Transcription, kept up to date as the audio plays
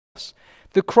cross.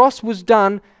 The cross was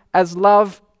done as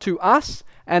love to us,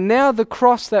 and now the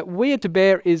cross that we are to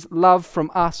bear is love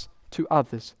from us to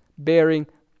others, bearing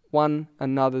one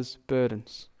another's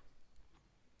burdens.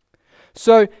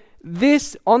 So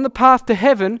this, on the path to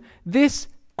heaven, this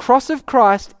cross of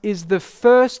Christ is the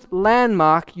first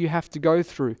landmark you have to go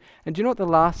through. And do you know what the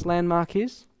last landmark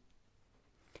is?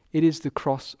 It is the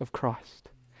cross of Christ.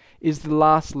 Is the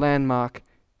last landmark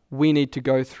we need to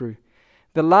go through.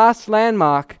 The last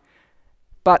landmark,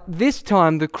 but this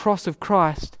time the cross of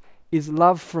Christ is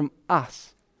love from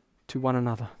us to one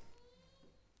another.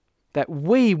 That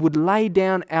we would lay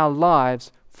down our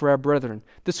lives for our brethren.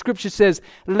 The scripture says,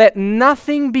 let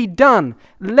nothing be done.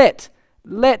 Let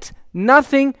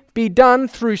nothing be done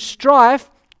through strife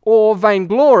or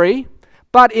vainglory,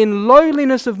 but in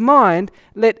lowliness of mind,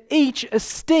 let each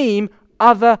esteem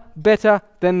other better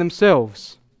than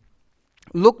themselves.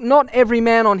 Look not every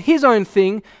man on his own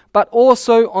thing, but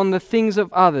also on the things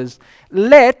of others.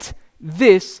 Let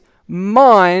this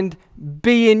mind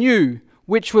be in you,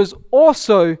 which was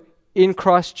also in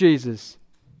Christ Jesus.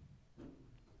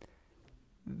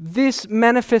 This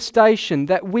manifestation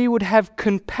that we would have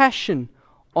compassion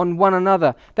on one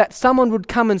another, that someone would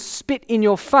come and spit in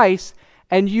your face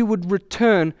and you would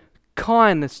return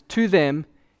kindness to them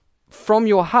from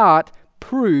your heart,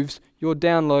 proves your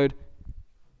download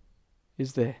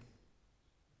is there.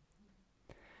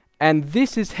 And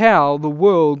this is how the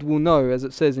world will know, as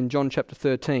it says in John chapter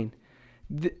 13.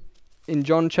 In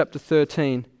John chapter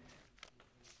 13,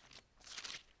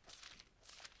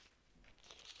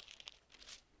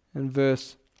 and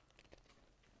verse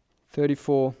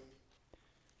 34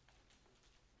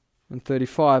 and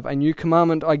 35, a new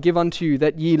commandment I give unto you,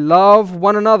 that ye love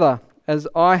one another as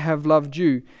I have loved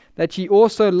you, that ye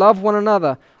also love one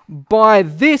another. By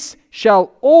this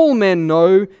shall all men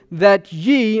know that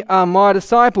ye are my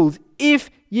disciples, if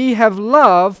ye have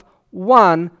love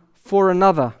one for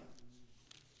another.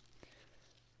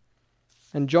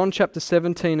 And John chapter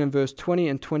 17 and verse 20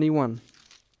 and 21.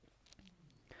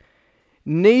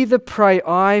 Neither pray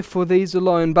I for these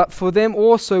alone, but for them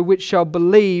also which shall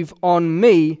believe on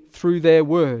me through their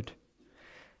word.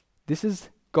 This is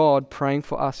God praying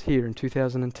for us here in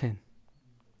 2010.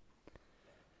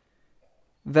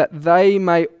 That they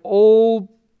all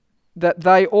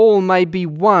may be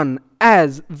one,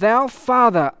 as thou,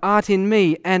 Father, art in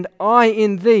me, and I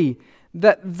in thee,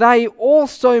 that they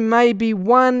also may be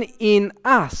one in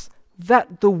us,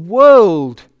 that the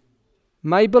world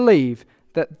may believe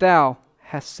that thou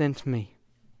hast sent me.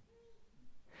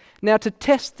 Now, to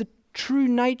test the true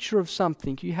nature of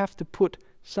something, you have to put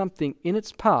something in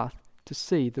its path to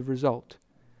see the result.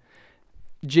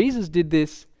 Jesus did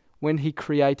this when he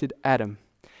created Adam.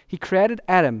 He created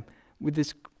Adam with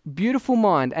this beautiful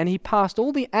mind, and he passed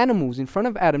all the animals in front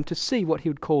of Adam to see what he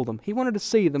would call them. He wanted to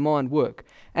see the mind work.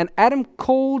 And Adam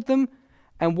called them,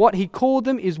 and what he called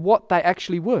them is what they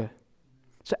actually were.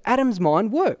 So Adam's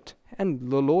mind worked. And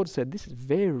the Lord said, this is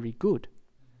very good.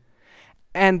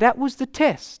 And that was the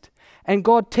test. And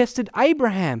God tested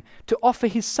Abraham to offer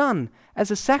his son as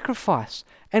a sacrifice.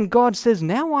 And God says,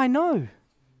 now I know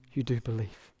you do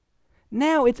believe.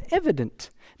 Now it's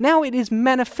evident. Now it is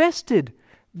manifested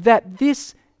that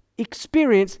this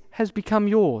experience has become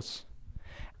yours.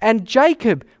 And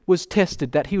Jacob was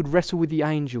tested that he would wrestle with the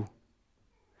angel.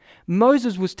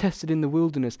 Moses was tested in the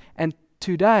wilderness. And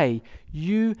today,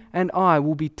 you and I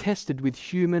will be tested with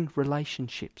human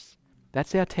relationships.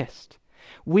 That's our test.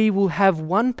 We will have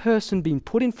one person being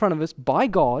put in front of us by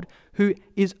God who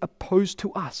is opposed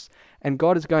to us. And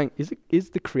God is going, is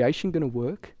the creation going to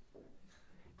work?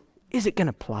 Is it going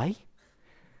to play?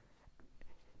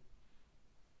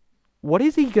 What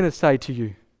is he going to say to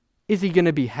you? Is he going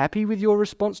to be happy with your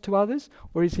response to others?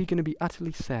 Or is he going to be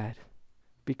utterly sad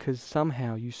because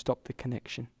somehow you stopped the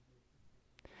connection?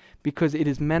 Because it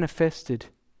is manifested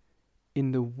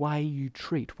in the way you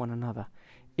treat one another.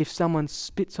 If someone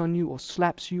spits on you or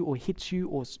slaps you or hits you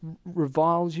or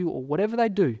reviles you or whatever they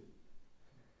do,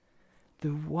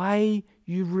 the way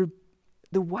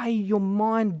your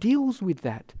mind deals with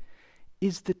that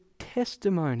is the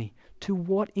testimony to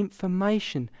what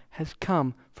information has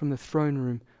come from the throne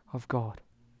room of God.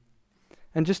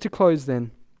 And just to close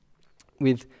then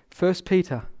with 1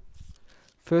 Peter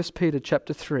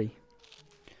chapter 3.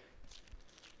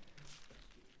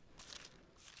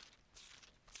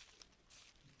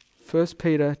 1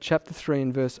 Peter chapter 3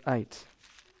 and verse 8.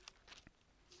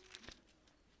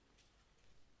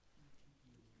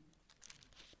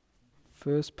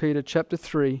 First Peter chapter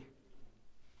 3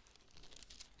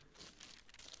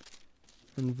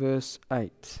 and verse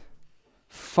 8.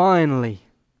 Finally,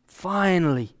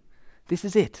 this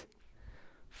is it.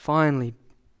 Finally,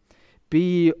 be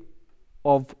ye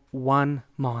of one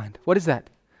mind. What is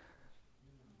that?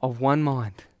 Of one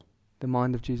mind. The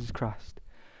mind of Jesus Christ.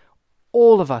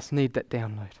 All of us need that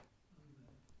download.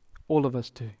 All of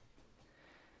us do.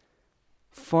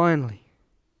 Finally,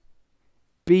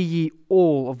 be ye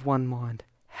all of one mind,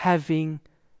 having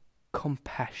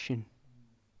compassion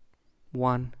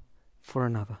one for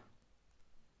another.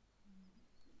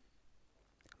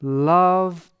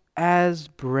 Love as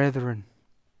brethren.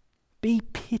 Be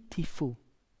pitiful.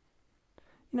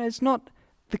 It's not,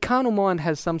 the carnal mind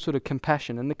has some sort of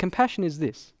compassion, and the compassion is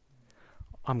this: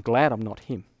 I'm glad I'm not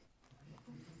him.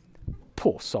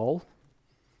 Poor soul.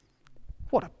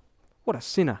 What a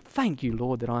sinner. Thank you,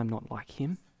 Lord, that I'm not like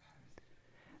him.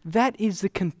 That is the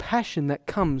compassion that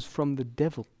comes from the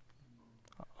devil.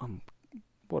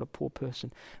 What a poor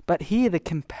person. But here the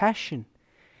compassion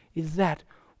is that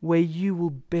where you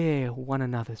will bear one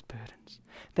another's burdens.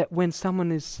 That when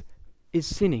someone is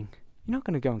sinning, you're not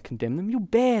going to go and condemn them. You'll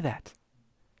bear that.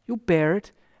 You'll bear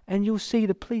it, and you'll see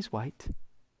the please wait.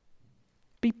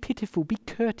 Be pitiful, be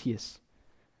courteous.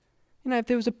 If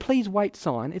there was a please wait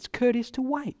sign, it's courteous to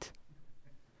wait.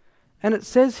 And it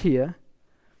says here,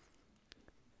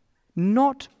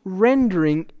 not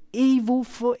rendering evil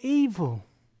for evil,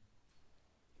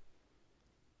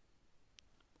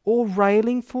 or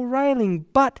railing for railing,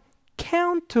 but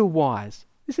counterwise.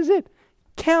 This is it.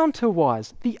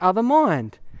 Counterwise, the other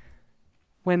mind.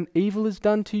 When evil is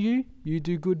done to you, you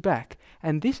do good back.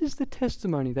 And this is the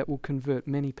testimony that will convert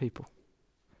many people.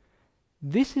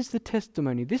 This is the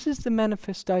testimony. This is the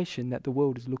manifestation that the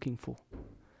world is looking for.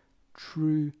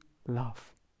 True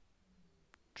love.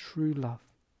 True love.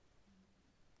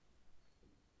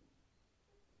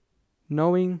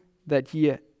 Knowing that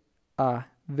ye are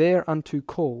thereunto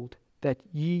called, that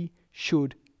ye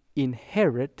should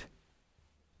inherit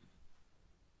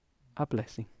a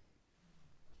blessing.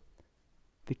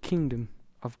 The kingdom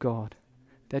of God.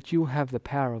 That you'll have the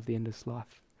power of the endless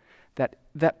life.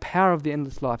 That power of the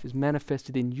endless life is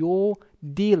manifested in your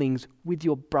dealings with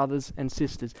your brothers and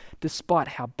sisters, despite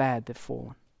how bad they've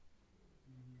fallen.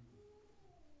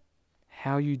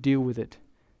 How you deal with it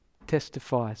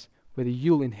testifies whether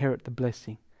you'll inherit the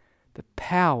blessing, the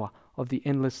power of the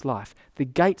endless life, the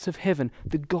gates of heaven,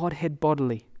 the Godhead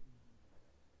bodily,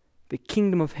 the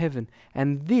kingdom of heaven.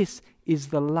 And this is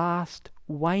the last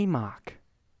waymark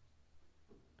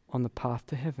on the path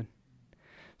to heaven.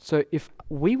 So if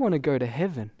we want to go to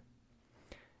heaven,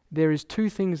 there is two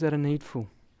things that are needful.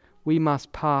 We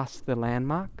must pass the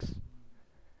landmarks,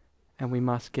 and we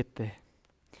must get there.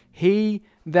 He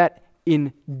that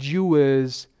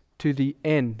endures to the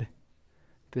end,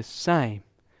 the same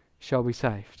shall be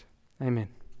saved. Amen.